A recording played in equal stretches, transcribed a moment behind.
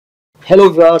Hello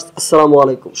viewers, আসসালামু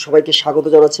আলাইকুম। সবাইকে স্বাগত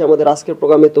জানাচ্ছি আমাদের আজকের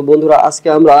প্রোগ্রামে। তো বন্ধুরা, আজকে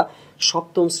আমরা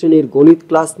সপ্তম শ্রেণীর গণিত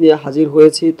ক্লাস নিয়ে হাজির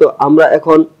হয়েছি। তো আমরা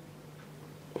এখন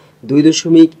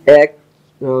 2.1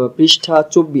 পৃষ্ঠা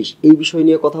 24 এই বিষয়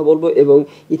নিয়ে কথা বলবো, এবং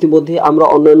ইতিমধ্যে আমরা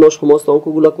অন্যান্য সমস্ত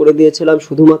অঙ্কগুলো করে দিয়েছিলাম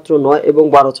শুধুমাত্র 9 এবং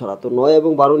 12 ছাড়া। তো 9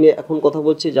 এবং 12 নিয়ে এখন কথা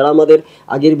বলছি। যারা আমাদের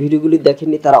আগের ভিডিওগুলি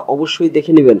দেখেননি তারা অবশ্যই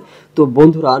দেখে নেবেন। তো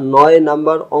বন্ধুরা, 9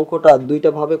 নাম্বার অঙ্কটা দুইটা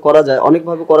ভাবে করা যায়,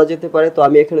 অনেকভাবে করা যেতে পারে। তো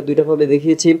আমি এখানে দুইটা ভাবে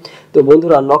দেখিয়েছি। তো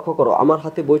বন্ধুরা লক্ষ্য করো, আমার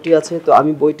হাতে বইটি আছে, তো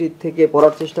আমি বইটি থেকে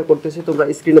পড়ার চেষ্টা করতেছি, তোমরা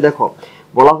স্ক্রিনে দেখো।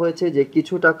 বলা হয়েছে যে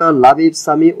কিছু টাকা লাবিব,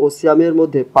 সামি ও সিয়ামের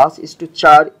মধ্যে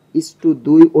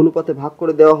 5:4:2 অনুপাতে ভাগ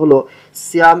করে দেওয়া হলো।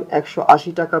 সিয়াম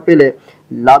 180 টাকা পেলে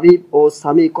লাবিব ও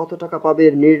সামি কত টাকা পাবে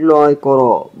নির্ণয়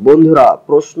করো। বন্ধুরা,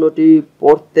 প্রশ্নটি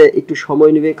পড়তে একটু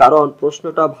সময় নেবে, কারণ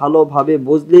প্রশ্নটা ভালোভাবে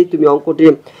বুঝলেই তুমি অঙ্কটি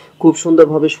খুব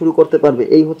সুন্দরভাবে শুরু করতে পারবে।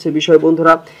 এই হচ্ছে বিষয়।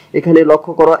 বন্ধুরা, এখানে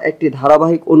লক্ষ্য করো, একটি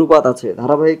ধারাবাহিক অনুপাত আছে।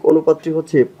 ধারাবাহিক অনুপাতটি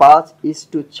হচ্ছে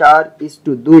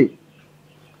 5:4:2।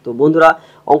 তো বন্ধুরা,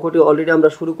 অঙ্কটি অলরেডি আমরা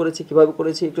শুরু করেছি। কিভাবে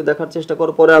করেছি একটু দেখার চেষ্টা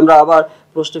করো, পরে আমরা আবার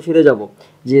প্রশ্নে ফিরে যাব।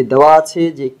 যে দেওয়া আছে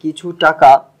যে কিছু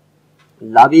টাকা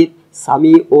লাবিব,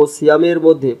 সামি ও সিয়ামের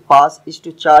মধ্যে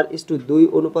 5:4:2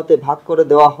 অনুপাতে ভাগ করে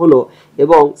দেওয়া হলো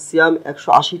এবং সিয়াম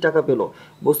 180 টাকা পেল।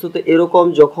 বস্তুত এরকম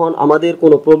যখন আমাদের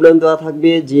কোনো প্রবলেম দেওয়া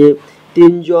থাকবে যে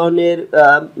তিনজনের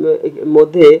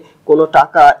মধ্যে কোনো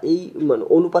টাকা এই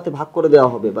অনুপাতে ভাগ করে দেওয়া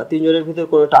হবে, বা তিনজনের ভিতরে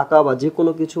কোনো টাকা বা যে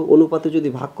কোনো কিছু অনুপাতে যদি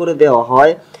ভাগ করে দেওয়া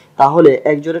হয়, তাহলে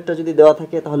একজনেরটা যদি দেওয়া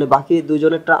থাকে তাহলে বাকি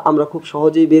দুজনেরটা আমরা খুব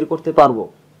সহজেই বের করতে পারবো।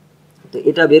 তো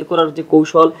এটা বের করার যে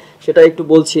কৌশল সেটা একটু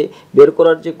বলছি। বের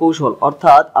করার যে কৌশল,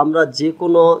 অর্থাৎ আমরা যে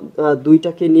কোনো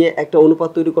দুইটাকে নিয়ে একটা অনুপাত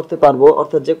তৈরি করতে পারবো,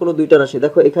 অর্থাৎ যে কোনো দুইটা রাশি।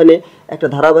 দেখো, এখানে একটা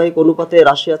ধারাবাহিক অনুপাতে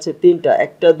রাশি আছে তিনটা,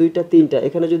 একটা দুইটা তিনটা।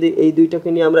 এখানে যদি এই দুইটাকে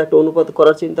নিয়ে আমরা একটা অনুপাত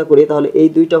করার চিন্তা করি, তাহলে এই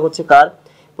দুইটা হচ্ছে কার?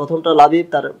 প্রথমটা লাবিব,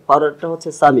 তার পরেরটা হচ্ছে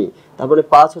সামি, তারপরে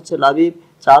 5 হচ্ছে লাবিব,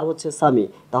 4 হচ্ছে সামি।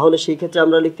 তাহলে সেই ক্ষেত্রে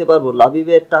আমরা লিখতে পারবো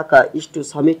লাবিবের টাকা ইস্টু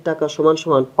সামির টাকা সমান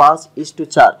সমান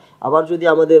 5:4। আবার যদি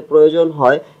আমাদের প্রয়োজন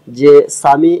হয় যে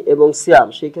সামি এবং সিয়াম,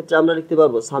 সেই ক্ষেত্রে আমরা লিখতে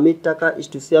পারবো সামির টাকা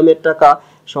ইস্টু সিয়ামের টাকা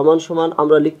সমান সমান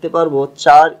আমরা লিখতে পারবো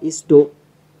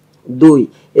 4:2।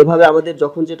 এভাবে আমাদের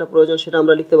যখন যেটা প্রয়োজন সেটা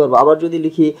আমরা লিখতে পারবো। আবার যদি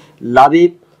লিখি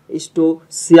লাবিব ইস্টু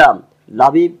সিয়াম,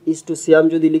 লাবিব ইস্টু সিয়াম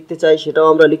যদি লিখতে চাই, সেটাও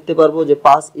আমরা লিখতে পারবো যে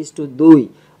 5:2,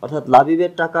 অর্থাৎ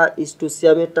লাবিবের টাকা ইস্টু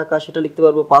সিয়ামের টাকা, সেটা লিখতে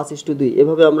পারবো 5:2।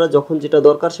 এভাবে আমরা যখন যেটা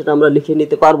দরকার সেটা আমরা লিখে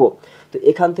নিতে পারবো। তো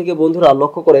এখান থেকে বন্ধুরা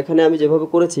লক্ষ্য করে, এখানে আমি যেভাবে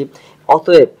করেছি,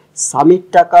 অতএব সামির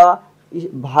টাকা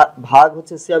ভাগ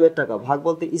হচ্ছে সিয়ামের টাকা, ভাগ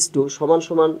বলতে ইস্টু সমান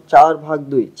সমান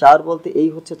 4/2। 4 বলতে এই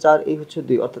হচ্ছে 4, এই হচ্ছে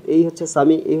 2, অর্থাৎ এই হচ্ছে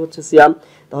সামি, এই হচ্ছে সিয়াম।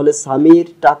 তাহলে সামির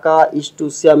টাকা ইস্টু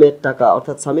সিয়ামের টাকা,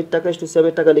 অর্থাৎ সামির টাকা ইস্টু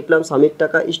সিয়ামের টাকা লিখলাম, সামির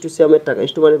টাকা ইস্টু সিয়ামের টাকা।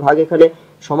 ইস্টু মানে ভাগ, এখানে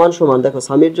সমান সমান। দেখো,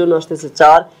 সামির জন্য আসতেছে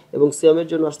 4 এবং সিয়ামের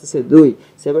জন্য আসতেছে 2,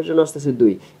 সিয়ামের জন্য আসতেছে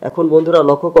 2। এখন বন্ধুরা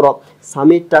লক্ষ্য করো,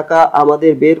 সামির টাকা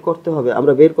আমাদের বের করতে হবে।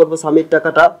 আমরা বের করব সামির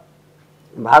টাকাটা,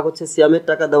 ভাগ হচ্ছে সিয়ামের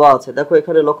টাকা দেওয়া আছে। দেখো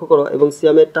এখানে লক্ষ্য করো, এবং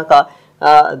সিয়ামের টাকা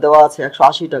দেওয়া আছে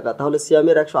 180 টাকা। তাহলে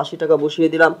সিয়ামের 180 টাকা বসিয়ে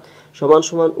দিলাম, সমান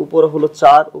সমান উপরে হলো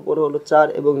 4, উপরে হলো 4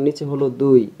 এবং নিচে হলো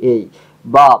 2। এই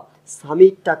বা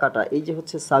সামির টাকাটা, এই যে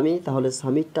হচ্ছে সামি, তাহলে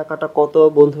সামির টাকাটা কত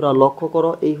বন্ধুরা লক্ষ্য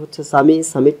করো, এই হচ্ছে সামি।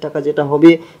 সামির টাকা যেটা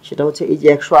হবে সেটা হচ্ছে এই যে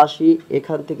 180,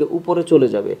 এখান থেকে উপরে চলে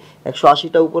যাবে,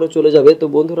 180টা উপরে চলে যাবে। তো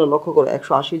বন্ধুরা লক্ষ্য করো,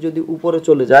 180 যদি উপরে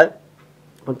চলে যায়,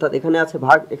 অর্থাৎ এখানে আছে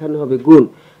ভাগ, এখানে হবে গুণ।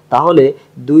 তাহলে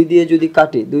 2 দিয়ে যদি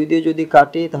কাটি, 2 দিয়ে যদি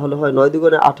কাটি তাহলে হয় 9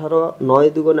 দুগুণে 18, 9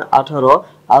 দুগুণে 18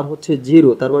 আর হচ্ছে 0,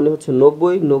 তার মানে হচ্ছে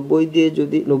 90। 90 দিয়ে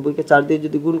যদি 90কে 4 দিয়ে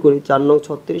যদি গুণ করি, 4 9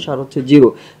 36 আর হচ্ছে 0।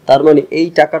 তার মানে এই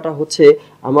টাকাটা হচ্ছে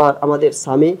আমাদের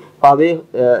স্বামী পাবে।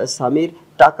 স্বামীর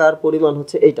টাকার পরিমাণ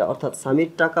হচ্ছে এইটা, অর্থাৎ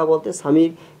স্বামীর টাকা বলতে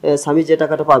স্বামী যে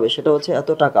টাকাটা পাবে সেটা হচ্ছে এত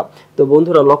টাকা। তো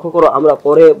বন্ধুরা লক্ষ্য করো, আমরা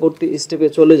পরবর্তী স্টেপে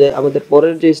চলে যাই। আমাদের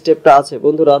পরের যে স্টেপটা আছে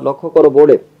বন্ধুরা লক্ষ্য করো,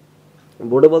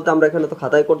 বোর্ডে বলতে আমরা এখানে তো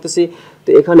খাতায় করতেছি। তো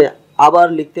এখানে আবার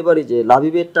লিখতে পারি যে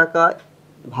লাবিবের টাকা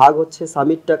ভাগ হচ্ছে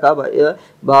স্বামীর টাকা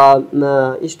বা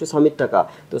ইস্টু স্বামীর টাকা।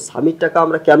 তো স্বামীর টাকা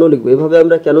আমরা কেন লিখবো, এভাবে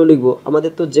আমরা কেন লিখবো?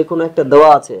 আমাদের তো যে কোনো একটা দেওয়া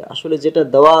আছে, আসলে যেটা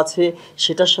দেওয়া আছে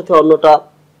সেটার সাথে অন্যটা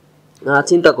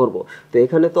চিন্তা করব। তো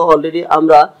এখানে তো অলরেডি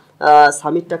আমরা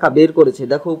স্বামীর টাকা বের করেছি।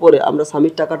 দেখো উপরে আমরা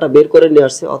স্বামীর টাকাটা বের করে নিয়ে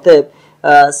আসছি। অতএব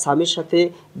স্বামীর সাথে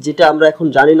যেটা আমরা এখন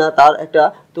জানি না তার একটা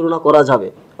তুলনা করা যাবে,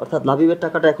 অর্থাৎ লাবিবের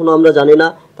টাকাটা এখনো আমরা জানি না।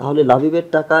 তাহলে লাবিবের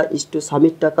টাকা ইস্টু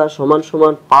স্বামীর টাকা সমান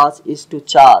সমান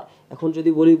 5:4। এখন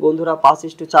যদি বলি বন্ধুরা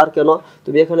 5:4 কেন,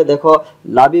 তুমি এখানে দেখো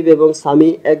লাবিব এবং স্বামী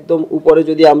একদম উপরে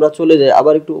যদি আমরা চলে যাই,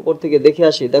 আবার একটু উপর থেকে দেখে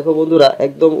আসি। দেখো বন্ধুরা,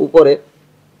 একদম উপরে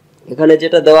এখানে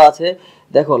যেটা দেওয়া আছে,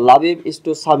 দেখো লাবিব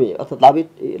ইস্টু স্বামী, অর্থাৎ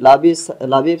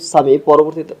লাবিব স্বামী,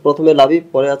 পরবর্তীতে প্রথমে লাবিব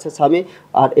পরে আছে স্বামী,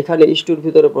 আর এখানে ইস্টুর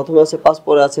ভিতরে প্রথমে আছে 5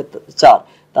 পরে আছে 4।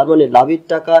 তার মানে লাবির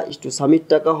টাকা ইস্টু সামির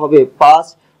টাকা হবে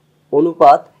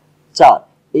 5:4।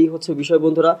 এই হচ্ছে বিষয়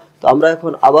বন্ধুরা। তো আমরা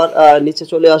এখন আবার নিচে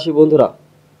চলে আসি বন্ধুরা।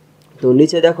 তো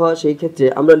নিচে দেখো সেই ক্ষেত্রে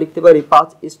আমরা লিখতে পারি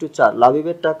 5:4,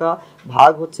 লাবিবের টাকা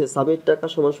ভাগ হচ্ছে সামির টাকা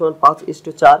সমান সমান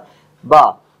 5:4, বা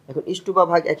এখন ইস্টু বা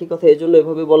ভাগ একই কথা, এই জন্য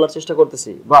এভাবে বলার চেষ্টা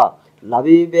করতেছি। বা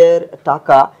লাবিবের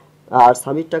টাকা আর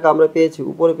সামির টাকা আমরা পেয়েছি,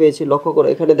 উপরে পেয়েছি, লক্ষ্য করো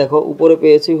এখানে দেখো উপরে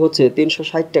পেয়েছি হচ্ছে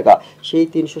 360 টাকা, সেই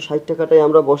 360 টাকাটাই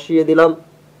আমরা বসিয়ে দিলাম,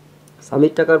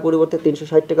 সামির টাকার পরিবর্তে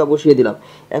 360 টাকা বসিয়ে দিলাম।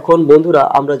 এখন বন্ধুরা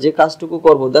আমরা যে কাজটুকু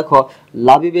করব, দেখো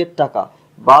লাবিবের টাকা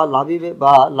বা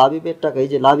লাবিবের টাকা, এই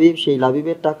যে লাবিব, সেই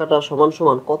লাবিবের টাকাটা সমান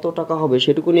সমান কত টাকা হবে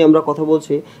সেটুকু নিয়ে আমরা কথা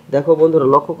বলছি। দেখো বন্ধুরা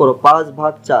লক্ষ্য করো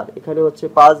 5/4, এখানে হচ্ছে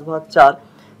 5/4,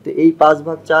 তো এই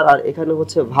 5/4 আর এখানে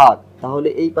হচ্ছে ভাগ, তাহলে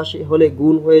এই পাশে হলে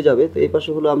গুণ হয়ে যাবে, তো এই পাশে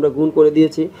হলো আমরা গুণ করে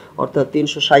দিয়েছি, অর্থাৎ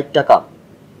 360 টাকা,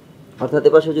 অর্থাৎ এ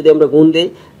পাশে যদি আমরা গুণ দেই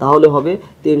তাহলে হবে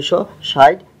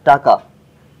 360 টাকা।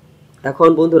 এখন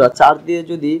বন্ধুরা 4 দিয়ে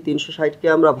যদি 360কে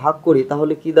আমরা ভাগ করি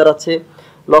তাহলে কি দাঁড়াচ্ছে,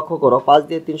 লক্ষ্য করো 5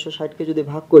 দিয়ে 360কে যদি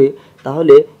ভাগ করি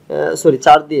তাহলে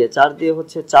 4 দিয়ে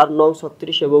হচ্ছে 4 নং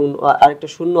 36 এবং আরেকটা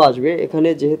শূন্য আসবে এখানে,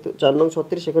 যেহেতু 4 নং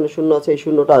 36 এখানে শূন্য আছে, এই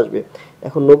শূন্যটা আসবে।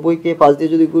 এখন 90কে 5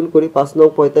 দিয়ে যদি গুণ করি 5 নং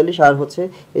 45, আর হচ্ছে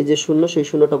এই যে শূন্য, সেই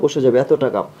শূন্যটা বসে যাবে, এত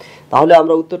টাকা। তাহলে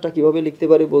আমরা উত্তরটা কিভাবে লিখতে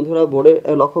পারি বন্ধুরা, বোর্ডে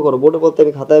লক্ষ্য করো, বোর্ডে বলতে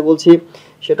আমি খাতায় বলছি,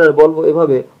 সেটা বলবো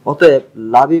এভাবে। অতএব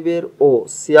লাবিবের ও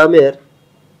সিয়ামের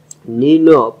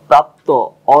নির্ণয় প্রাপ্ত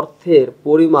অর্থের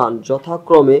পরিমাণ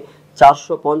যথাক্রমে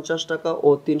 450 টাকা ও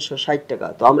 360 টাকা।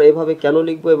 তো আমরা এভাবে কেন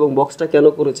লিখবো এবং বক্সটা কেন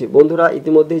করেছি বন্ধুরা,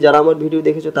 ইতিমধ্যেই যারা আমার ভিডিও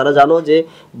দেখেছো তারা জানো যে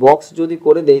বক্স যদি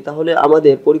করে দেই তাহলে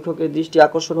আমাদের পরীক্ষকের দৃষ্টি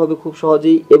আকর্ষণ হবে খুব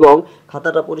সহজেই, এবং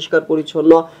খাতাটা পরিষ্কার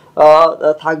পরিচ্ছন্ন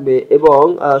থাকবে এবং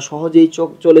সহজেই চোখ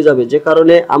চলে যাবে, যে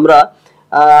কারণে আমরা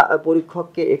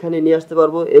পরীক্ষককে এখানে নিয়ে আসতে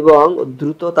পারবো এবং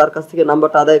দ্রুত তার কাছ থেকে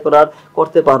নাম্বারটা আদায়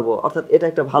করতে পারবো, অর্থাৎ এটা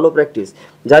একটা ভালো প্র্যাকটিস।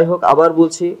 যাই হোক, আবার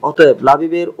বলছি, অতএব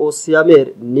লাবিবের ও সিয়ামের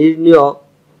নির্ণয়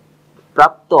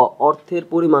প্রাপ্ত অর্থের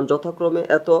পরিমাণ যথাক্রমে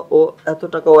এত ও এত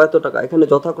টাকা ও এত টাকা। এখানে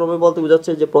যথাক্রমে বলতে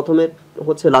বোঝাচ্ছে যে প্রথমে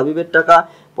হচ্ছে লাবিবের টাকা,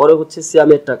 পরে হচ্ছে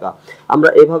সিয়ামের টাকা, আমরা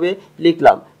এভাবে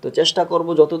লিখলাম। তো চেষ্টা করব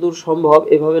যতদূর সম্ভব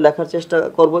এভাবে লেখার চেষ্টা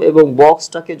করব, এবং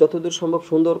বক্সটাকে যতদূর সম্ভব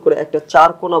সুন্দর করে একটা 4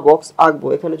 কোণা বক্স আঁকবো।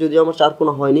 এখানে যদি আমার 4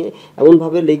 কোণা হয়নি,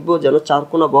 এমনভাবে লিখবো যেন 4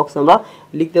 কোণা বক্স আমরা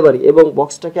লিখতে পারি, এবং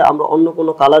বক্সটাকে আমরা অন্য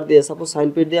কোনো কালার দিয়ে, সাপোজ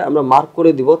সাইনপেড দিয়ে আমরা মার্ক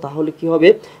করে দিব, তাহলে কি হবে,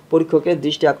 পরীক্ষকের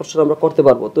দৃষ্টি আকর্ষণ আমরা করতে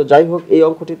পারবো। তো যাই হোক, এই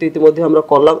অঙ্কটি তো ইতিমধ্যে আমরা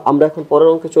করলাম, আমরা এখন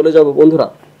পরের অঙ্কে চলে যাব বন্ধুরা।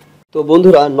 তো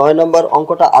বন্ধুরা 9 নম্বর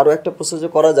অঙ্কটা আরও একটা প্রসেসে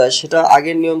করা যায়, সেটা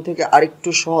আগের নিয়ম থেকে আরেকটু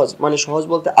সহজ, মানে সহজ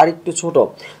বলতে আরেকটু ছোট।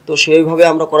 তো সেইভাবে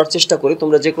আমরা করার চেষ্টা করি,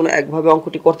 তোমরা যে কোনো একভাবে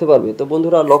অঙ্কটি করতে পারবে। তো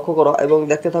বন্ধুরা লক্ষ্য করো এবং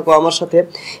দেখতে থাকো আমার সাথে,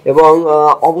 এবং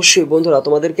অবশ্যই বন্ধুরা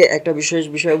তোমাদেরকে একটা বিশেষ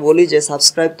বিষয় বলি যে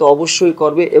সাবস্ক্রাইব তো অবশ্যই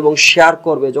করবে এবং শেয়ার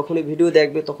করবে, যখনই ভিডিও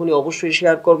দেখবে তখনই অবশ্যই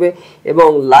শেয়ার করবে এবং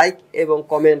লাইক এবং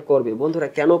কমেন্ট করবে। বন্ধুরা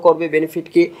কেন করবে, বেনিফিট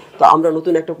কি? তো আমরা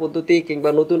নতুন একটা পদ্ধতি কিংবা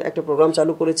নতুন একটা প্রোগ্রাম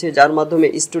চালু করেছি, যার মাধ্যমে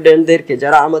স্টুডেন্টদেরকে,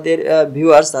 যারা আমাদের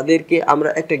ভিউয়ার্স, তাদেরকে আমরা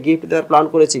একটা গিফট দেওয়ার প্ল্যান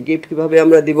করেছি। গিফট কিভাবে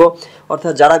আমরা দিব,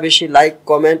 অর্থাৎ যারা বেশি লাইক,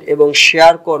 কমেন্ট এবং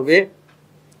শেয়ার করবে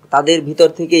তাদের ভিতর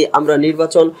থেকেই আমরা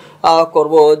নির্বাচন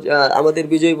করব আমাদের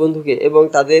বিজয়ী বন্ধুকে, এবং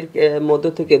তাদের মধ্য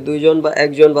থেকে 2 জন বা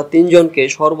 1 জন বা 3 জনকে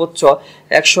সর্বোচ্চ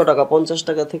 100 টাকা, 50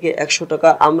 টাকা থেকে 100 টাকা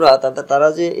আমরা তারা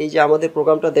যে এই যে আমাদের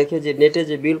প্রোগ্রামটা দেখে যে নেটে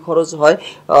যে বিল খরচ হয়,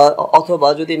 অথবা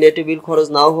যদি নেটে বিল খরচ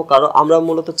নাও হোক, কারণ আমরা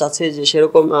মূলত চাচ্ছি যে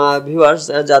সেরকম ভিউয়ার্স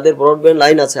যাদের ব্রডব্যান্ড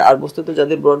লাইন আছে, আর বস্তুত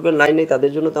যাদের ব্রডব্যান্ড লাইন নেই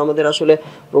তাদের জন্য তো আমাদের আসলে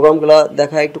প্রোগ্রামগুলো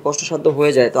দেখা একটু কষ্টসাধ্য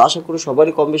হয়ে যায়। তো আশা করি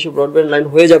সবারই কম বেশি ব্রডব্যান্ড লাইন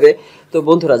হয়ে যাবে। তো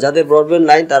বন্ধুরা যাদের ব্রডব্যান্ড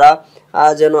লাইন তারা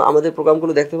যেন আমাদের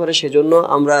প্রোগ্রামগুলো দেখতে পারে, সেজন্য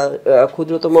আমরা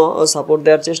ক্ষুদ্রতম সাপোর্ট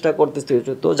দেওয়ার চেষ্টা করতেছি।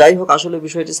 তো যাই হোক, আসলে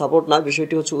বিষয়টি সাপোর্ট না,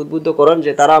 বিষয়টি হচ্ছে উদ্বুদ্ধকরণ,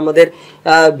 যে তারা আমাদের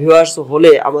ভিউয়ার্স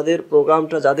হলে আমাদের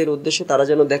প্রোগ্রামটা যাদের উদ্দেশ্যে তারা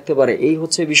যেন দেখতে পারে, এই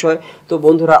হচ্ছে বিষয়। তো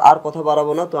বন্ধুরা আর কথা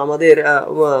বাড়াবো না, তো আমাদের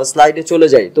স্লাইডে চলে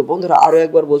যাই। তো বন্ধুরা আরও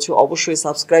একবার বলছি, অবশ্যই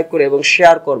সাবস্ক্রাইব করে এবং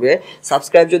শেয়ার করবে।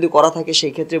 সাবস্ক্রাইব যদি করা থাকে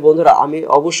সেই ক্ষেত্রে বন্ধুরা আমি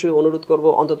অবশ্যই অনুরোধ করব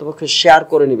অন্ততপক্ষে শেয়ার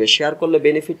করে নিবে। শেয়ার করলে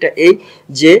বেনিফিটটা এই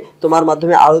যে তোমার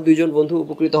মাধ্যমে আরও 2 জন বন্ধু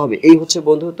উপকৃত হবে, এই হচ্ছে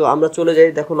বন্ধু। তো আমরা চলে যাই,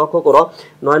 দেখো লক্ষ্য করো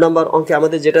 9 নম্বর অঙ্কে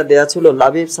আমাদের যেটা দেয়া ছিল,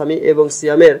 লাবিব, সামি এবং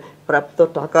সিয়ামের প্রাপ্ত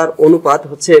টাকার অনুপাত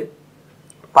হচ্ছে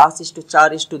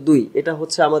 5:4:2। এটা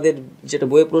হচ্ছে আমাদের যেটা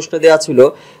বইয়ে প্রশ্ন দেওয়া ছিল,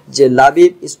 যে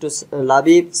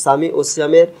লাবিব, সামি ও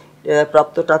সিয়ামের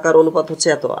প্রাপ্ত টাকার অনুপাত হচ্ছে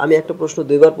এত। আমি একটা প্রশ্ন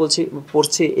দুইবার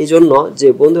পড়ছি এই জন্য যে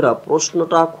বন্ধুরা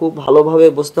প্রশ্নটা খুব ভালোভাবে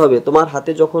বুঝতে হবে। তোমার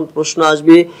হাতে যখন প্রশ্ন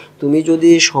আসবে তুমি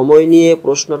যদি সময় নিয়ে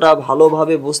প্রশ্নটা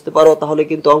ভালোভাবে বুঝতে পারো তাহলে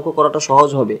কিন্তু অঙ্ক করাটা সহজ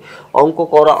হবে।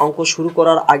 অঙ্ক শুরু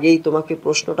করার আগেই তোমাকে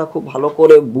প্রশ্নটা খুব ভালো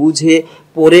করে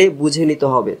বুঝে নিতে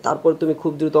হবে, তারপর তুমি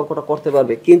খুব দ্রুত অঙ্কটা করতে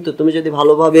পারবে। কিন্তু তুমি যদি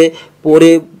ভালোভাবে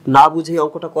পড়ে না বুঝে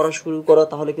অঙ্কটা করা শুরু করো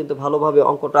তাহলে কিন্তু ভালোভাবে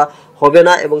অঙ্কটা হবে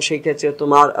না এবং সেই ক্ষেত্রে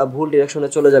তোমার ভুল ডিরেকশনে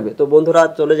চলে যাবে। তো বন্ধুরা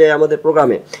চলে যাই আমাদের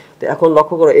প্রোগ্রামে। তো এখন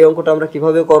লক্ষ্য করো এই অঙ্কটা আমরা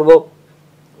কিভাবে করব।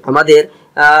 আমাদের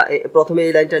প্রথমে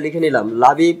এই লাইনটা লিখে নিলাম,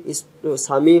 লাবিব,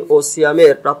 সামি ও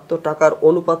সিয়ামের প্রাপ্ত টাকার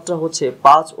অনুপাতটা হচ্ছে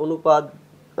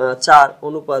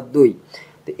 5:4:2।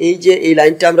 তো এই যে এই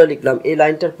লাইনটা আমরা লিখলাম, এই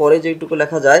লাইনটার পরে যেটুকু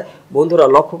লেখা যায় বন্ধুরা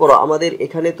লক্ষ্য করো, আমাদের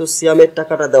এখানে তো সিয়ামের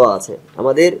টাকাটা দেওয়া আছে,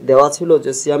 আমাদের দেওয়া ছিল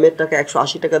যে সিয়ামের টাকা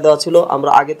 180 টাকা দেওয়া ছিল,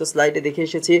 আমরা আগে তো স্লাইডে দেখে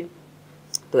এসেছি।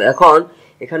 তো এখন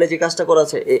এখানে যে কাজটা করা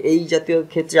আছে এই জাতীয়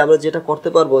ক্ষেত্রে আমরা যেটা করতে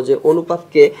পারবো যে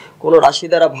অনুপাতকে কোনো রাশি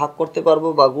দ্বারা ভাগ করতে পারবো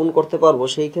বা গুণ করতে পারবো,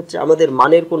 সেই ক্ষেত্রে আমাদের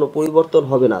মানের কোনো পরিবর্তন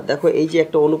হবে না। দেখো এই যে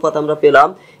একটা অনুপাত আমরা পেলাম,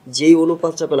 যেই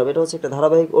অনুপাতটা পেলাম এটা হচ্ছে একটা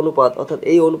ধারাবাহিক অনুপাত, অর্থাৎ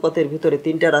এই অনুপাতের ভিতরে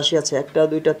তিনটা রাশি আছে, একটা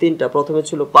দুইটা তিনটা, প্রথমে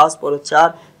ছিল 5, পরে 4,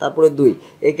 তারপরে 2।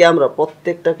 একে আমরা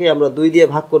প্রত্যেকটাকে আমরা 2 দিয়ে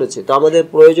ভাগ করেছি। তো আমাদের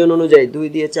প্রয়োজন অনুযায়ী 2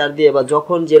 দিয়ে 4 দিয়ে বা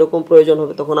যখন যেরকম প্রয়োজন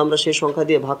হবে তখন আমরা সেই সংখ্যা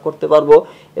দিয়ে ভাগ করতে পারবো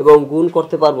এবং গুণ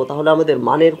করতে পারবো, তাহলে আমাদের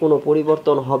মানের কোনো পরিবর্তন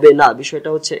হবে না। বিষয়টা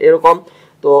হচ্ছে এরকম।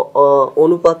 তো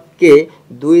অনুপাতকে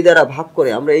 2 দ্বারা ভাগ করে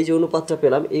আমরা এই যে অনুপাতটা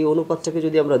পেলাম, এই অনুপাতটাকে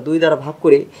যদি আমরা 2 দ্বারা ভাগ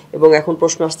করি, এবং এখন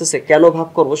প্রশ্ন আসতেছে কেন ভাগ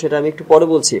করব সেটা আমি একটু পরে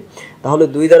বলছি। তাহলে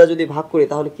 2 দ্বারা যদি ভাগ করি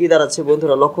তাহলে কি দাঁড়াচ্ছে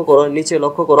বন্ধুরা লক্ষ্য করো, নিচে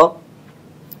লক্ষ্য করো।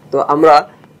 তো আমরা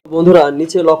বন্ধুরা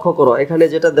নিচে লক্ষ্য করো, এখানে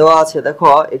যেটা দেওয়া আছে দেখো,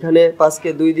 এখানে 5কে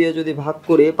 2 দিয়ে যদি ভাগ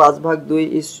করি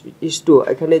 5/2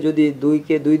 এখানে যদি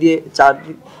 2কে 2 দিয়ে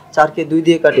 4কে 2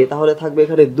 দিয়ে কাটি তাহলে থাকবে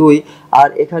এখানে 2, আর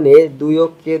এখানে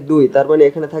 2কে 2, তার মানে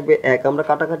এখানে থাকবে 1। আমরা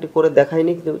কাটাকাটি করে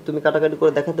দেখাইনি, তুমি কাটাকাটি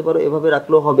করে দেখাতে পারো, এভাবে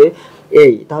রাখলেও হবে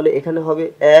এই। তাহলে এখানে হবে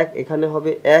 1, এখানে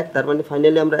হবে 1, তার মানে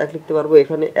ফাইনালি আমরা 1 লিখতে পারবো,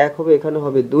 এখানে 1 হবে, এখানে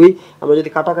হবে 2, আমরা যদি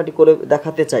কাটাকাটি করে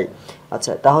দেখাতে চাই।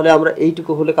 আচ্ছা, তাহলে আমরা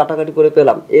এইটুকু হলে কাটাকাটি করে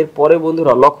পেলাম। এরপরে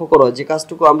বন্ধুরা লক্ষ্য করো যে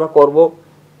কাজটুকু আমরা করব,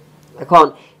 এখন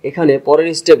এখানে পরের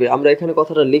স্টেপে আমরা এখানে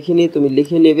কথাটা লিখিনি, তুমি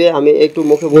লিখে নেবে, আমি একটু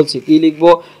মুখে বলছি কি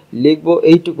লিখবো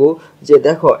এইটুকু যে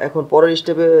দেখো এখন পরের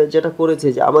স্টেপে যেটা করেছে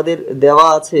যে আমাদের দেওয়া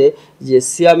আছে যে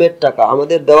সিয়ামের টাকা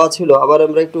আমাদের দেওয়া ছিল, আবার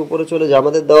আমরা একটু উপরে চলে যাই,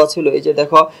 আমাদের দেওয়া ছিল এই যে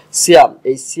দেখো সিয়াম,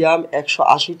 এই সিয়াম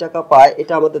 180 টাকা পায়,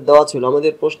 এটা আমাদের দেওয়া ছিল,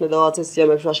 আমাদের প্রশ্নে দেওয়া আছে সিয়াম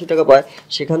 180 টাকা পায়।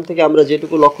 সেখান থেকে আমরা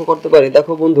যেটুকু লক্ষ্য করতে পারি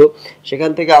দেখো বন্ধু,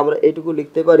 সেখান থেকে আমরা এইটুকু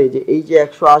লিখতে পারি যে এই যে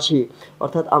 180,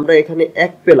 অর্থাৎ আমরা এখানে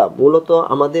 1 পেলাম। মূলত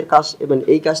আমাদের কাজ মানে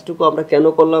এই কাজটুকু আমরা কেন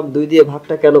করলাম, 2 দিয়ে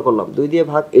ভাগটা কেন করলাম, 2 দিয়ে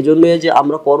ভাগ এজন্যই যে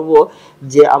আমরা করব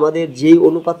যে আমাদের যেই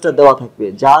অনুপাতটা দেওয়া থাকবে,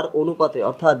 যার অনুপাতে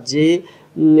অর্থাৎ যে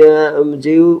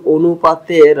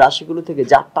অনুপাতে রাশিগুলো থেকে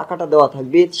যার টাকাটা দেওয়া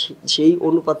থাকবে সেই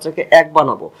অনুপাতটাকে 1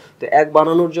 বানাবো। তো 1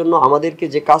 বানানোর জন্য আমাদেরকে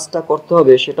যে কাজটা করতে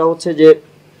হবে সেটা হচ্ছে যে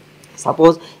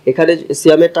সাপোজ এখানে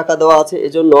সিয়ামের টাকা দেওয়া আছে,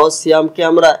 এজন্য সিয়ামকে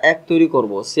আমরা 1 তৈরি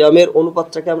করব, সিয়ামের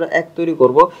অনুপাতটাকে আমরা 1 তৈরি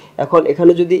করব। এখন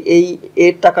এখানে যদি এই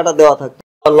এর টাকাটা দেওয়া থাকতো,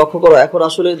 লক্ষ্য করো এখন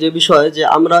আসলে যে বিষয় যে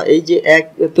আমরা এই যে 1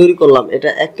 তৈরি করলাম, এটা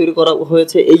 1 তৈরি করা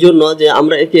হয়েছে এই জন্য যে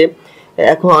আমরা একে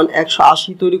এখন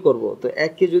 180 তৈরি করব। তো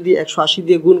 1 কে যদি 180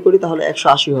 দিয়ে গুণ করি তাহলে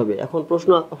 180 হবে। এখন প্রশ্ন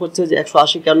হচ্ছে যে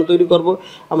 180 কেন তৈরি করব,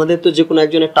 আমাদের তো যে কোনো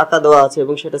একজনের টাকা দেওয়া আছে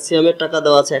এবং সেটা সিয়ামের টাকা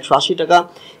দেওয়া আছে 180 টাকা।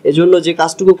 এজন্য যে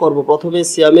কাজটুকু করব, প্রথমে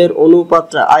সিয়ামের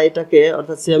অনুপাতটা এটাকে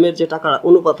অর্থাৎ সিয়ামের যে টাকা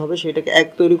অনুপাত হবে সেটাকে 1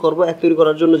 তৈরি করব। 1 তৈরি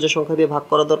করার জন্য যে সংখ্যা দিয়ে ভাগ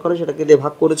করা দরকার সেটাকে দিয়ে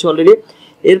ভাগ করেছি অলরেডি।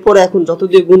 এরপরে এখন যত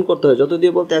দিয়ে গুণ করতে হয়, যত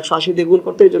দিয়ে বলতে 180 দিয়ে গুণ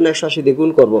করতে হয়, এই জন্য 180 দিয়ে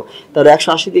গুণ করব। তাহলে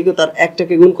 180 দিয়ে তার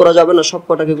 1টাকে গুণ করা যাবে না, সব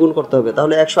কটাকে গুণ করতে হবে।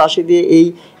 তাহলে 180 দিয়ে এই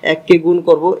 1কে গুণ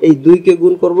করব, এই 2কে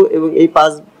গুণ করব এবং এই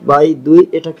 5/2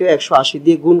 এটাকে 180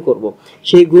 দিয়ে গুণ করব।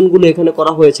 সেই গুণগুলো এখানে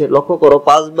করা হয়েছে, লক্ষ্য করো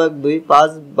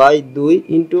 5/2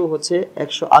 ইন্টু হচ্ছে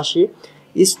 180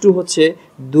 ইস্টু হচ্ছে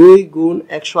 2 গুণ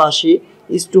 180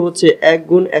 ইস্টু হচ্ছে 1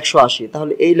 গুণ 180।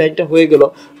 তাহলে এই লাইনটা হয়ে গেল।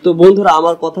 তো বন্ধুরা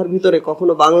আমার কথার ভিতরে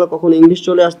কখনো বাংলা কখনো ইংলিশ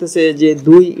চলে আসতেছে যে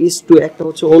 2:1, একটা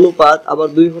হচ্ছে অনুপাত, আবার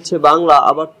 2 হচ্ছে বাংলা,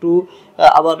 আবার 2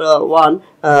 আবার 1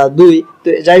 2। তো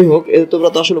যাই হোক, তোমরা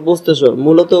তো আসলে বুঝতেছো,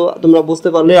 মূলত তোমরা বুঝতে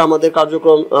পারলে আমাদের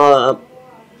কার্যক্রম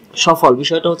সফল।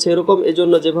 বিষয়টা হচ্ছে এরকম,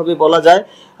 এজন্য যেভাবে বলা যায়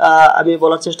আমি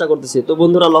বলার চেষ্টা করতেছি। তো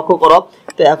বন্ধুরা লক্ষ্য করো,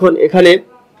 তো এখন এখানে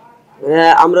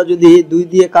আমরা যদি 2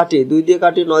 দিয়ে কাটি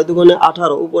 9 দুগুণে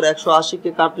 18, উপর 180কে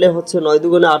কাটলে হচ্ছে 9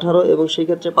 দুগুণে 18 এবং সেই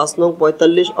ক্ষেত্রে 5 নং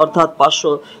 45 অর্থাৎ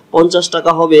 550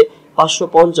 টাকা হবে।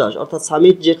 550 অর্থাৎ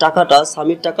স্বামীর যে টাকাটা,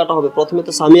 স্বামীর টাকাটা হবে, প্রথমে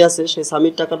তো স্বামী আছে, সেই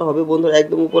স্বামীর টাকাটা হবে বন্ধুরা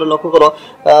একদম উপরে লক্ষ্য করো,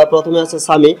 প্রথমে আছে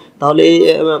স্বামী, তাহলে এই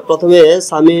প্রথমে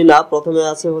স্বামী না, প্রথমে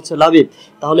আছে হচ্ছে লাবিব,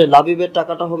 তাহলে লাবিবের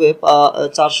টাকাটা হবে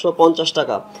 450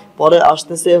 টাকা। পরে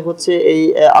আসতেছে হচ্ছে এই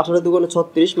 18 দুগুণে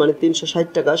 36 মানে 360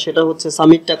 টাকা, সেটা হচ্ছে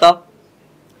স্বামীর টাকা।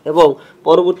 এবং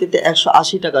পরবর্তীতে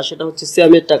 180 টাকা, সেটা হচ্ছে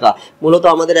সিয়ামের টাকা। মূলত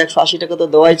আমাদের 180 টাকা তো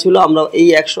দেওয়াই ছিল, আমরা এই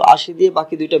 180 দিয়ে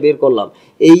বাকি দুইটা বের করলাম,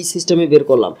 এই সিস্টেমে বের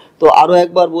করলাম। তো আরও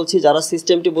একবার বলছি, যারা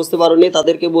সিস্টেমটি বুঝতে পারোনি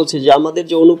তাদেরকে বলছি যে আমাদের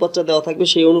যে অনুপাতটা দেওয়া থাকবে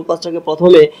সেই অনুপাতটাকে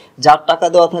প্রথমে যার টাকা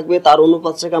দেওয়া থাকবে তার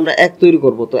অনুপাতটাকে আমরা 1 তৈরি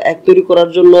করব। তো 1 তৈরি করার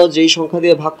জন্য যেই সংখ্যা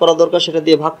দিয়ে ভাগ করা দরকার সেটা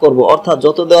দিয়ে ভাগ করব, অর্থাৎ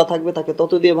যত দেওয়া থাকবে তাকে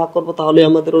তত দিয়ে ভাগ করব, তাহলে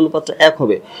আমাদের অনুপাতটা 1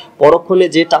 হবে। পরক্ষণে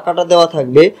যে টাকাটা দেওয়া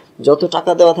থাকবে, যত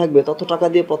টাকা দেওয়া থাকবে তত টাকা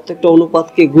দিয়ে প্রত্যেকটা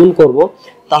অনুপাতকে গুণ করব,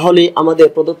 তাহলেই আমাদের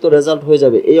প্রদত্ত রেজাল্ট হয়ে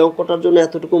যাবে। এই অঙ্কটার জন্য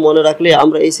এতটুকু মনে রাখলে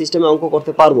আমরা এই সিস্টেমে অঙ্ক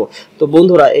করতে পারবো। তো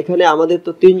বন্ধুরা এখানে আমাদের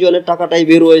তো 3 জনের টাকাটাই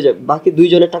বের হয়ে যাবে, বাকি 2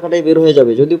 জনের টাকাটাই বের হয়ে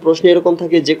যাবে। যদি প্রশ্ন এরকম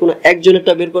থাকে যে কোনো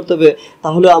একজনেরটা বের করতে হবে,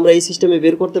 তাহলে আমরা এই সিস্টেমে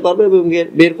বের করতে পারবো এবং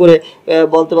বের করে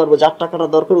বলতে পারবো যার টাকাটা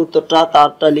দরকার উত্তরটা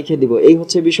তারটা লিখে দিব। এই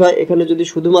হচ্ছে বিষয়। এখানে যদি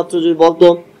শুধুমাত্র যদি বলতো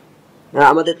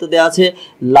আমাদের তো দেওয়া আছে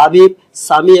লাবিব,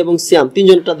 সামি এবং সিয়াম, 3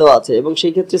 জনেরটা দেওয়া আছে এবং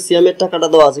সেই ক্ষেত্রে সিয়ামের টাকাটা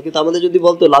দেওয়া আছে, কিন্তু আমাদের যদি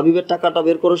বলতো লাবিবের টাকাটা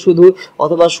বের করো শুধু,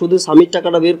 অথবা শুধু সামির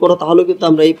টাকাটা বের করো, তাহলেও কিন্তু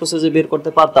আমরা এই প্রসেসে বের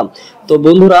করতে পারতাম। তো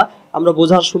বন্ধুরা আমরা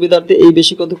বোঝার সুবিধার্থে এই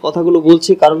বেশি কথাগুলো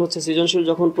বলছি, কারণ হচ্ছে সৃজনশীল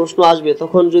যখন প্রশ্ন আসবে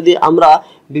তখন যদি আমরা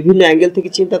বিভিন্ন অ্যাঙ্গেল থেকে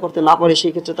চিন্তা করতে না পারি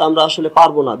সেই ক্ষেত্রে তো আমরা আসলে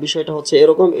পারবো না, বিষয়টা হচ্ছে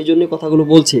এরকম, এই জন্যই কথাগুলো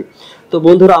বলছি। তো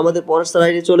বন্ধুরা আমাদের পরের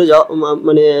স্লাইডে চলে যাও,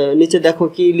 মানে নিচে দেখো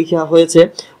কি লেখা হয়েছে।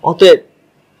 অতএব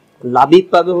লাবিব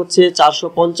পাবে হচ্ছে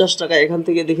 450 টাকা, এখান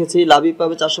থেকে দেখেছি লাবিব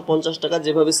পাবে 450 টাকা,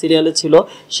 যেভাবে সিরিয়ালে ছিল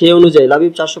সেই অনুযায়ী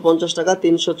লাবিব 450 টাকা,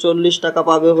 340 টাকা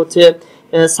পাবে হচ্ছে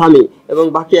সামি, এবং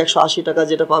বাকি 180 টাকা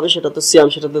যেটা পাবে সেটা তো সিয়াম,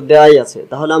 সেটা তো দেয়াই আছে।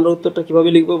 তাহলে আমরা উত্তরটা কিভাবে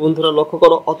লিখবো বন্ধুরা লক্ষ্য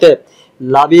করো। অতএব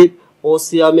লাবিব ও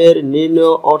সিয়ামের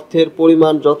নির্ণয় অর্থের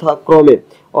পরিমাণ যথাক্রমে,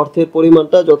 অর্থের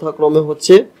পরিমাণটা যথাক্রমে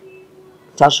হচ্ছে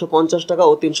 450 টাকা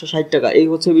ও 360 টাকা, এই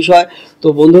হচ্ছে বিষয়। তো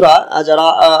বন্ধুরা যারা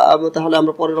তাহলে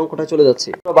আমরা পরের অঙ্কটা চলে যাচ্ছি,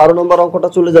 12 নম্বর অঙ্কটা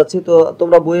চলে যাচ্ছি। তো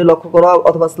তোমরা বইয়ে লক্ষ্য করো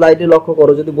অথবা স্লাইডে লক্ষ্য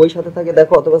করো, যদি বই সাথে থাকে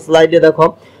দেখো অথবা স্লাইডে দেখো।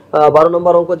 12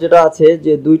 নম্বর অঙ্ক যেটা আছে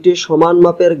যে দুইটি সমান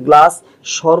মাপের গ্লাস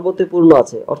শরবতে পূর্ণ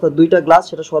আছে, অর্থাৎ দুইটা গ্লাস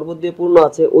সেটা শরবত দিয়ে পূর্ণ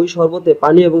আছে, ওই শরবতে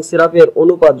পানি এবং সিরাপের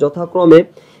অনুপাত যথাক্রমে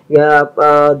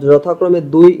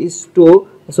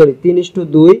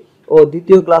 3:2 ও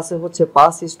দ্বিতীয় গ্লাসে হচ্ছে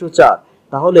 5:4।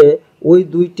 তাহলে ওই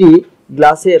দুইটি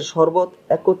গ্লাসের শরবত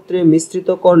একত্রে মিশ্রিত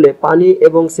করলে পানি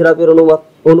এবং সিরাপের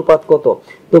অনুপাত কত?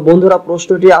 তো বন্ধুরা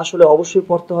প্রশ্নটি আসলে অবশ্যই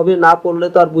পড়তে হবে, না পড়লে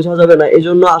তো আর বোঝা যাবে না। এই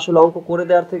জন্য আসলে অঙ্ক করে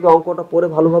দেওয়ার থেকে অঙ্কটা পড়ে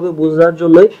ভালোভাবে বোঝার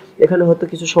জন্যই এখানে হয়তো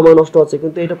কিছু সময় নষ্ট হচ্ছে,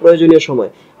 কিন্তু এটা প্রয়োজনীয় সময়।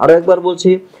 আরো একবার বলছি,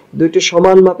 দুইটি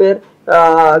সমান মাপের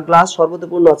গ্লাস শরবতে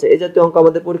পূর্ণ আছে, এই জাতীয় অঙ্ক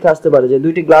আমাদের পরীক্ষা আসতে পারে, যে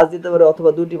দুইটি গ্লাস দিতে পারে অথবা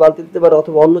দুইটি বালতি দিতে পারে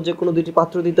অথবা অন্য যে কোনো দুইটি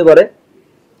পাত্র দিতে পারে,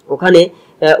 ওখানে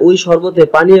ওই শরবতে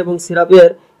পানি এবং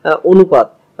সিরাপের অনুপাত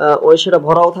ওই সেটা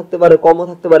ভরাও থাকতে পারে কমও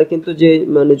থাকতে পারে, কিন্তু যে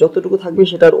মানে যতটুকু থাকবে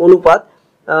সেটার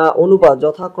অনুপাত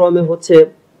যথাক্রমে হচ্ছে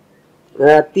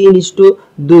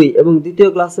 3:2 এবং দ্বিতীয়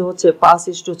গ্লাসে হচ্ছে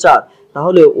 5:4।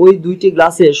 তাহলে ওই দুইটি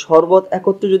গ্লাসে শরবত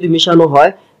একত্রে যদি মেশানো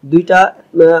হয়, দুইটা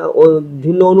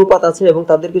ভিন্ন অনুপাত আছে এবং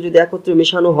তাদেরকে যদি একত্রে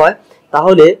মেশানো হয়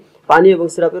তাহলে পানি এবং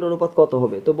সিরাপের অনুপাত কত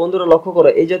হবে? তো বন্ধুরা লক্ষ্য করো,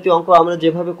 এই জাতীয় অঙ্ক আমরা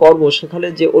যেভাবে করব সেখানে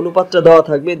যে অনুপাতটা দেওয়া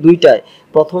থাকবে দুইটায়,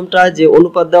 প্রথমটায় যে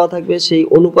অনুপাত দেওয়া থাকবে সেই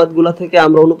অনুপাতগুলো থেকে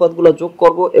আমরা অনুপাতগুলো যোগ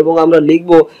করব এবং আমরা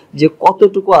লিখব যে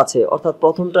কতটুকু আছে, অর্থাৎ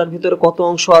প্রথমটার ভিতরে কত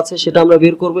অংশ আছে সেটা আমরা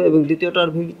বের করব এবং দ্বিতীয়টার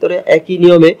ভিতরে একই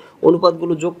নিয়মে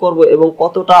অনুপাতগুলো যোগ করব এবং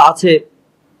কতটা আছে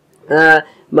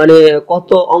মানে কত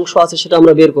অংশ আছে সেটা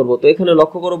আমরা বের করব। তো এখানে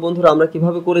লক্ষ্য করো বন্ধুরা আমরা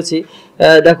কিভাবে করেছি,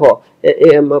 দেখো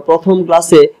প্রথম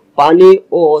ক্লাসে পানি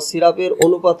ও সিরাপের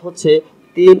অনুপাত হচ্ছে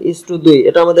 3:2,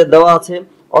 এটা আমাদের দেওয়া আছে।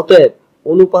 অতএব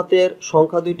অনুপাতের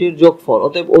সংখ্যা দুইটির যোগফল,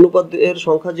 অতএব অনুপাতের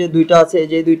সংখ্যা যে দুইটা আছে,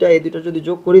 যে এই দুইটা যদি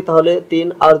যোগ করি তাহলে 3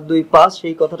 আর 2 5,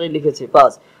 সেই কথাটাই লিখেছি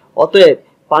 5। অতএব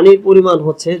পানির পরিমাণ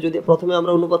হচ্ছে, যদি প্রথমে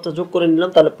আমরা অনুপাতটা যোগ করে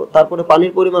নিলাম তাহলে তারপরে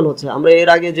পানির পরিমাণ হচ্ছে, আমরা এর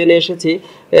আগে জেনে এসেছি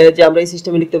যে আমরা এই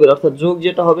সিস্টেমে লিখতে পারি, অর্থাৎ যোগ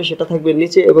যেটা হবে সেটা থাকবে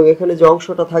নিচে এবং এখানে যে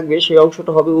অংশটা থাকবে সেই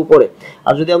অংশটা হবে উপরে।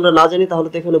 আর যদি আমরা না জানি তাহলে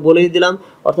তো এখানে বলেই দিলাম,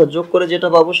 অর্থাৎ যোগ করে যেটা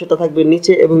পাবো সেটা থাকবে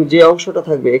নিচে এবং যে অংশটা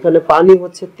থাকবে, এখানে পানি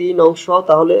হচ্ছে 3 অংশ,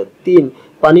 তাহলে 3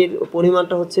 পানির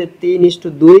পরিমাণটা হচ্ছে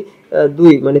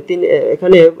 3:2 মানে 3,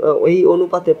 এখানে ওই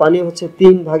অনুপাতে পানি হচ্ছে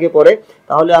 3 ভাগে পড়ে,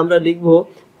 তাহলে আমরা লিখবো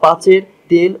 5-এর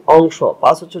 3 অংশ,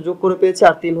 5 হচ্ছে যোগ করে পেয়েছি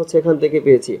আর 3 হচ্ছে এখান থেকে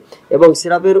পেয়েছি, এবং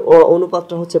সিরাপের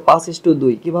অনুপাতটা হচ্ছে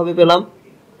 5:2। কিভাবে পেলাম?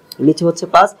 নিচে হচ্ছে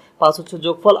 5 হচ্ছে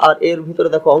যোগফল আর এর ভিতরে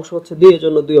দেখো অংশ হচ্ছে 2, এর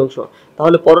জন্য 2 অংশ।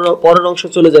 তাহলে পরের অংশ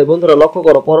চলে যায়। বন্ধুরা লক্ষ্য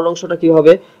করো পরের অংশটা কি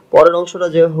হবে, পরের অংশটা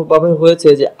যেভাবে হয়েছে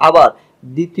যে আবার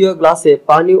দ্বিতীয় গ্লাসে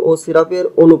পানি ও সিরাপের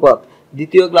অনুপাত,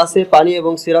 দ্বিতীয় গ্লাসে পানি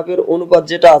এবং সিরাপের অনুপাত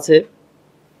যেটা আছে,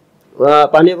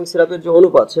 পানি এবং সিরাপের যে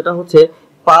অনুপাত সেটা হচ্ছে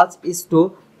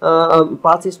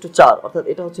 5:4, অর্থাৎ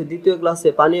এটা হচ্ছে দ্বিতীয় গ্লাসে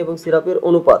পানি এবং সিরাপের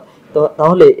অনুপাত। তো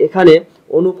তাহলে এখানে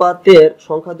অনুপাতের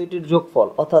সংখ্যা দুইটির যোগফল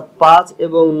অর্থাৎ 5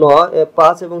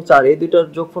 এবং 4 এই দুইটার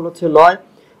যোগফল হচ্ছে 9।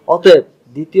 অতএব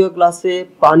দ্বিতীয় গ্লাসে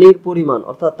পানির পরিমাণ,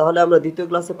 অর্থাৎ তাহলে আমরা দ্বিতীয়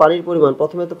গ্লাসে পানির পরিমাণ,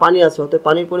 প্রথমে তো পানি আছে, অতএব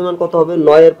পানির পরিমাণ কত হবে?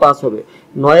 9/5 হবে।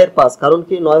 9/5, কারণ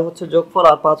কি 9 হচ্ছে যোগফল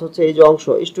আর 5 হচ্ছে এই যে অংশ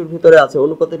ইস্টুর ভিতরে আছে,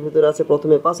 অনুপাতের ভিতরে আছে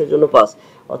প্রথমে 5, এর জন্য 5,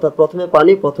 অর্থাৎ প্রথমে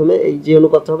পানি, প্রথমে এই যে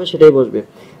অনুপাতটা হবে সেটাই বসবে।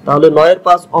 তাহলে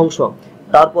 9/5 অংশ।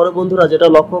 তারপরে বন্ধুরা যেটা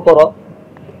লক্ষ্য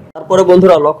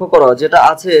করো, যেটা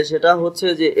আছে সেটা হচ্ছে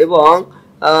যে এবং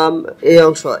এই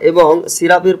অংশ এবং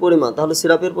সিরাপের পরিমাণ, তাহলে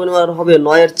সিরাপের পরিমাণ হবে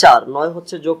 9/4, 9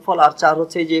 হচ্ছে যোগফল আর 4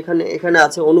 হচ্ছে এই যে এখানে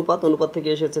আছে অনুপাত থেকে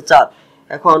এসেছে 4।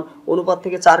 এখন অনুপাত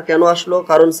থেকে 4 কেন আসলো?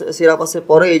 কারণ সিরাপ আছে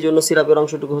পরে, এই জন্য সিরাপের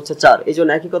অংশটুকু হচ্ছে 4। এই জন্য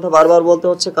একই কথা বারবার বলতে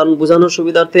হচ্ছে, কারণ বোঝানোর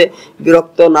সুবিধার্থে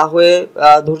বিরক্ত না হয়ে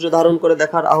ধৈর্য ধারণ করে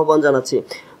দেখার আহ্বান জানাচ্ছি।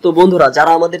 তো বন্ধুরা,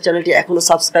 যারা আমাদের চ্যানেলটি এখনো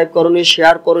সাবস্ক্রাইব করনি,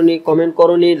 শেয়ার করনি, কমেন্ট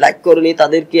করনি, লাইক করনি,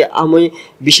 তাদেরকে আমি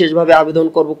বিশেষভাবে আবেদন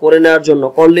করব করে নেওয়ার জন্য।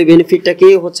 করলে বেনিফিটটা কি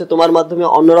হচ্ছে, তোমার মাধ্যমে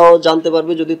অন্যরাও জানতে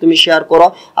পারবে যদি তুমি শেয়ার করো।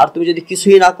 আর তুমি যদি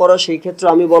কিছুই না করো সেই ক্ষেত্রে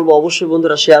আমি বলবো অবশ্যই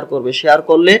বন্ধুরা শেয়ার করবে। শেয়ার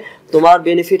করলে তোমার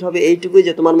বেনিফিট হবে এইটুকুই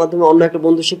যে তোমার মাধ্যমে অন্য একটা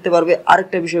বন্ধু শিখতে পারবে।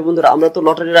 আরেকটা বিষয় বন্ধুরা, আমরা তো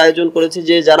লটারির আয়োজন করেছি,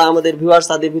 যে যারা আমাদের ভিউয়ার্স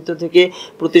তাদের ভিতর থেকে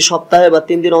প্রতি সপ্তাহে বা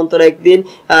 3 দিন অন্তর একদিন,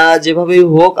 যেভাবেই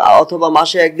হোক, অথবা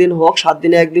মাসে একদিন হোক, 7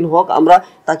 দিনে একদিন হোক, আমরা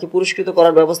তাকে পুরস্কৃত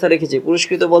করার ব্যবস্থা রেখেছি।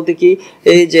 পুরস্কৃত বলতে কি,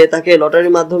 এই যে তাকে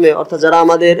লটারির মাধ্যমে, অর্থাৎ যারা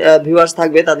আমাদের ভিউয়ার্স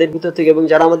থাকবে তাদের ভিতর থেকে এবং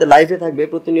যারা আমাদের লাইভে থাকবে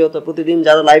প্রতিনিয়ত, প্রতিদিন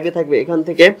যারা লাইভে থাকবে, এখান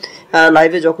থেকে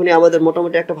লাইভে যখনই আমাদের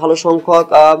মোটামুটি একটা ভালো সংখ্যক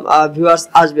ভিউয়ার্স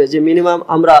আসবে, যে মিনিমাম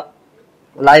আমরা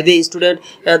লাইভে স্টুডেন্ট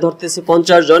ধরতেছি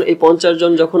 50 জন, এই 50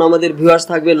 জন যখন আমাদের ভিউয়ার্স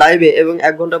থাকবে লাইভে এবং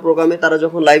 1 ঘন্টা প্রোগ্রামে, তারা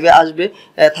যখন লাইভে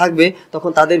থাকবে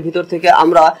তখন তাদের ভিতর থেকে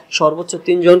আমরা সর্বোচ্চ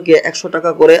 3 জনকে 100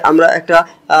 টাকা করে আমরা একটা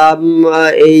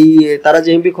এই তারা যে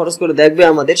এমবি খরচ করে দেখবে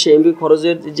আমাদের, সেই এমবি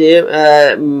খরচের যে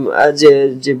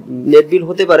নেট বিল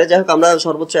হতে পারে, যাই হোক আমরা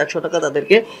সর্বোচ্চ 100 টাকা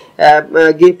তাদেরকে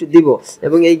গিফট দিব।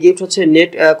 এবং এই গিফট হচ্ছে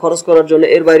নেট খরচ করার জন্য,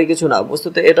 এর বাইরে কিছু না।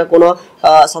 বস্তুতে এটা কোনো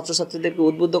ছাত্রছাত্রীদেরকে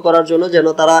উদ্বুদ্ধ করার জন্য, যেন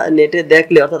তারা নেটে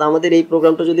দেখলে, অর্থাৎ আমাদের এই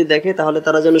প্রোগ্রামটা যদি দেখে তাহলে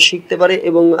তারা যেন শিখতে পারে।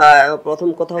 এবং প্রথম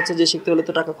কথা হচ্ছে যে শিখতে হলে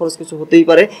তো টাকা খরচ কিছু হতেই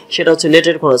পারে, সেটা হচ্ছে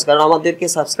নেটের খরচ, কারণ আমাদেরকে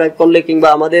সাবস্ক্রাইব করলে কিংবা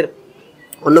আমাদের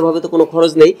অন্যভাবে তো কোনো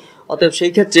খরচ নেই। অতএব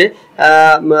সেই ক্ষেত্রে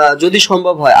যদি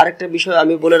সম্ভব হয়, আরেকটা বিষয়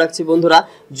আমি বলে রাখছি বন্ধুরা,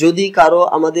 যদি কারো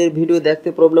আমাদের ভিডিও দেখতে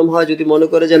প্রবলেম হয়, যদি মনে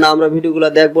করে যে না আমরা ভিডিওগুলো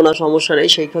দেখবো না, সমস্যা নেই,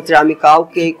 সেই ক্ষেত্রে আমি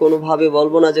কাউকে কোনোভাবে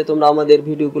বলবো না যে তোমরা আমাদের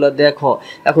ভিডিওগুলো দেখো।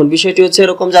 এখন বিষয়টি হচ্ছে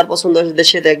এরকম, যার পছন্দ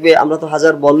সে দেখবে, আমরা তো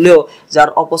হাজার বললেও যার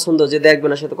অপছন্দ যে দেখবে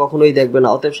না সে তো কখনোই দেখবে না।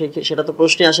 অতএব সেটা তো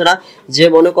প্রশ্নই আসে না। যে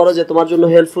মনে করো যে তোমার জন্য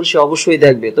হেল্পফুল সে অবশ্যই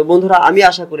দেখবে। তো বন্ধুরা, আমি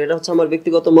আশা করি, এটা হচ্ছে আমার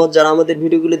ব্যক্তিগত মত, যারা আমাদের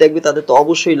ভিডিওগুলি দেখবে তাদের তো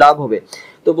অবশ্যই লাভ হবে।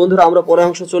 তো বন্ধুরা, আমরা পরের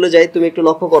অংশ চলে যাই, তুমি একটু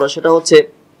লক্ষ্য করো, সেটা হচ্ছে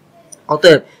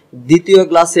অতএব দ্বিতীয়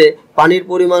গ্লাসে পানির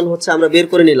পরিমাণ হচ্ছে আমরা বের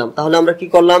করে নিলাম। তাহলে আমরা কি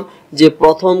করলাম, যে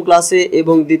প্রথম গ্লাসে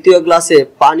এবং দ্বিতীয় গ্লাসে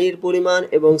পানির পরিমাণ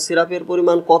এবং সিরাপের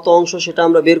পরিমাণ কত অংশ সেটা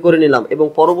আমরা বের করে নিলাম, এবং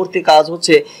পরবর্তী কাজ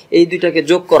হচ্ছে এই দুইটাকে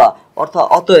যোগ করা।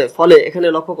 অতএব ফলে এখানে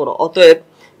লক্ষ্য করো, অতএব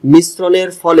মিশ্রণের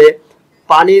ফলে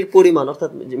পানির পরিমাণ,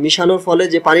 অর্থাৎ মিশানোর ফলে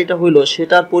যে পানিটা হইলো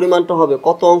সেটার পরিমাণটা হবে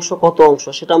কত অংশ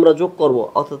সেটা আমরা যোগ করব।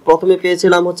 অর্থাৎ প্রথমে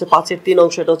পেয়েছিলাম হচ্ছে 5/3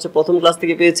 অংশ, এটা হচ্ছে প্রথম ক্লাস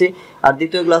থেকে পেয়েছি, আর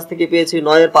দ্বিতীয় ক্লাস থেকে পেয়েছি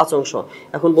 9/5 অংশ।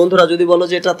 এখন বন্ধুরা যদি বলো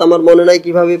যে এটা তো আমার মনে নাই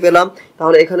কিভাবে পেলাম,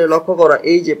 তাহলে এখানে লক্ষ্য করা,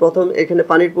 এই যে প্রথম এখানে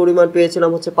পানির পরিমাণ পেয়েছিলাম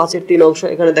হচ্ছে 5/3 অংশ,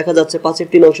 এখানে দেখা যাচ্ছে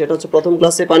 5/3 অংশ, এটা হচ্ছে প্রথম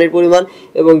ক্লাসে পানির পরিমাণ।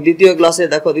 এবং দ্বিতীয় ক্লাসে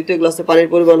দেখো, দ্বিতীয় ক্লাসে পানির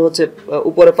পরিমাণ হচ্ছে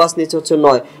উপরে 5 নিচে হচ্ছে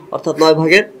 9, অর্থাৎ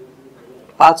 9/5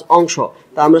 অংশ।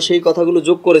 তা আমরা সেই কথাগুলো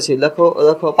যোগ করেছি। দেখো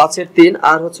 5/3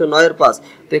 আর হচ্ছে 9/5।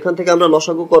 তো এখান থেকে আমরা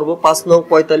লসাগু করব, 5 9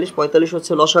 45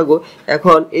 হচ্ছে লসাগু।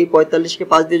 এখন এই 45কে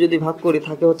 5 দিয়ে যদি ভাগ করি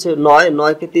থাকে হচ্ছে 9,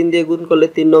 9কে 3 দিয়ে গুণ করলে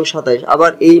 3 9 27।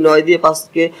 আবার এই 9 দিয়ে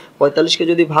 45কে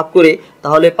যদি ভাগ করি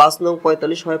তাহলে 5 9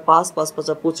 45 হয় 5, 5 5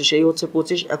 25, এই হচ্ছে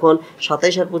 25। এখন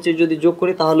 27 আর 25 যদি যোগ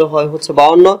করি তাহলে হয় হচ্ছে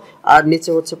 52, আর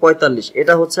নিচে হচ্ছে 45।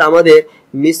 এটা হচ্ছে আমাদের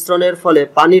মিশ্রণের ফলে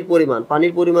পানির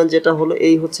পরিমাণ যেটা হলো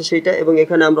এই হচ্ছে সেইটা। এবং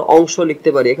এখানে আমরা অংশ লিখতে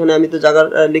পারি, এখানে আমি তো জায়গা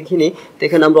লিখিনি, তো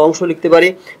এখানে আমরা অংশ লিখতে পারি।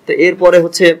 তো এরপরে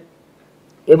হচ্ছে,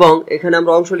 এবং এখানে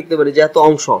আমরা অংশ লিখতে পারি যে এত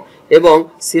অংশ, এবং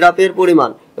সিরাপের পরিমাণ,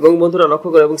 এবং বন্ধুরা লক্ষ্য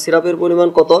করো, এবং সিরাপের পরিমাণ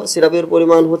কত, সিরাপের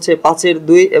পরিমাণ হচ্ছে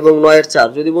 5/2 এবং 9/4।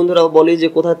 যদি বন্ধুরা বলি যে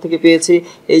কোথা থেকে পেয়েছি,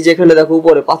 এই যে এখানে দেখো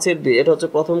উপরে 5/2, এটা হচ্ছে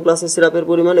প্রথম ক্লাসের সিরাপের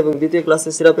পরিমাণ, এবং দ্বিতীয়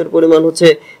ক্লাসের সিরাপের পরিমাণ হচ্ছে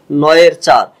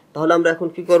 9/4। তাহলে আমরা এখন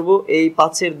কি করব, এই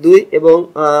 5/2 এবং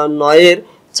 9/4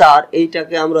 4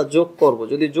 এইটাকে আমরা যোগ করব।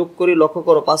 যদি যোগ করি লক্ষ্য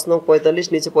করো 5 নং 45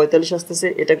 নিচে 45 আসতেছে,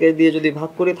 এটাকে দিয়ে যদি ভাগ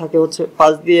করি থাকে হচ্ছে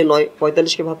 5 দিয়ে 9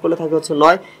 45 কে ভাগ করলে থাকে হচ্ছে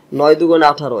 9, 9 দুগুণে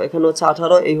 18, এখানে হচ্ছে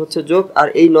 18, এই হচ্ছে যোগ, আর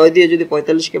এই 9 দিয়ে যদি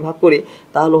 45 কে ভাগ করি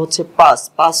তাহলে হচ্ছে 5,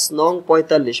 5 নং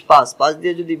 45, 5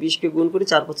 দিয়ে যদি 20 কে গুণ করি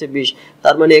 4 5 20,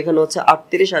 তার মানে এখানে হচ্ছে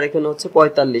 38 আর এখানে হচ্ছে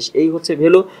 45, এই হচ্ছে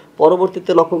ভ্যালু।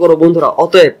 পরবর্তীতে লক্ষ্য করো বন্ধুরা,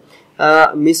 অতএব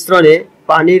মিশ্রণে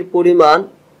পানির পরিমাণ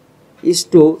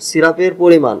ইস্টু সিরাপের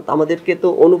পরিমাণ, আমাদেরকে তো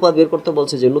অনুপাত বের করতে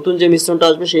বলছে যে নতুন যে মিশ্রণটা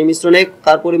আসবে সেই মিশ্রণে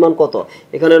কার পরিমাণ কত।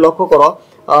 এখানে লক্ষ্য করো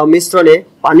মিশ্রণে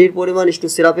পানির পরিমাণ ইস্টু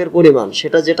সিরাপের পরিমাণ,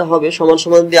 সেটা যেটা হবে সমান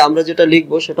সমান দিয়ে আমরা যেটা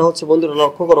লিখবো সেটা হচ্ছে বন্ধুরা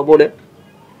লক্ষ্য করো বোর্ডে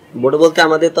বলতে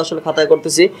আমাদের তো আসলে খাতায়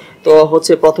করতেছি, তো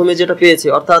হচ্ছে প্রথমে যেটা পেয়েছি,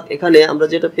 অর্থাৎ এখানে আমরা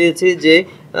যেটা পেয়েছি যে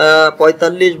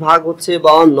 45 ভাগ হচ্ছে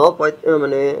 52,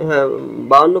 মানে হ্যাঁ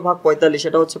 52 ভাগ 45,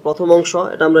 এটা হচ্ছে প্রথম অংশ,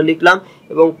 এটা আমরা লিখলাম।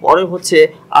 এবং পরে হচ্ছে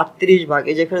 38 ভাগ,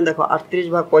 এই যেখানে দেখো 38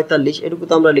 ভাগ 45, এটুকু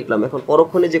তো আমরা লিখলাম। এখন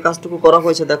পরক্ষণে যে কাজটুকু করা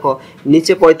হয়েছে দেখো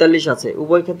নিচে 45 আছে,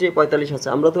 উভয় ক্ষেত্রে 45 আছে।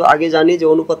 আমরা তো আগে জানি যে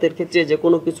অনুপাতের ক্ষেত্রে যে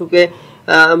কোনো কিছুকে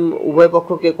উভয়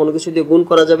পক্ষকে কোনো কিছু দিয়ে গুণ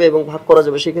করা যাবে এবং ভাগ করা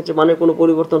যাবে, সেক্ষেত্রে মানের কোনো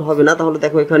পরিবর্তন হবে না। তাহলে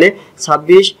দেখো এখানে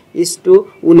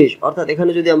 26:19, অর্থাৎ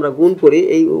এখানে যদি আমরা গুণ করি,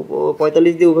 এই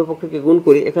 45 দিয়ে উভয় পক্ষকে গুণ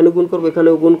করি, এখানে গুণ করবো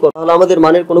এখানেও গুণ করবো, তাহলে আমাদের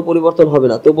মানের কোনো পরিবর্তন হবে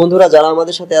না। তো বন্ধুরা যারা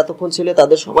আমাদের সাথে এতক্ষণ ছিলে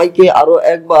তাদের সবাইকে আরো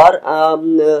একবার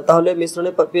তাহলে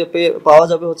মিশ্রণে পাওয়া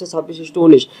যাবে হচ্ছে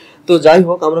 26:19। তো যাই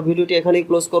হোক আমরা ভিডিওটি এখানেই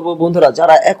ক্লোজ করব। বন্ধুরা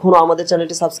যারা এখনো আমাদের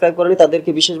চ্যানেলটি সাবস্ক্রাইব করেনি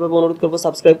তাদেরকে বিশেষভাবে অনুরোধ করবো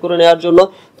সাবস্ক্রাইব করে নেওয়ার জন্য।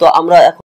 তো আমরা এখন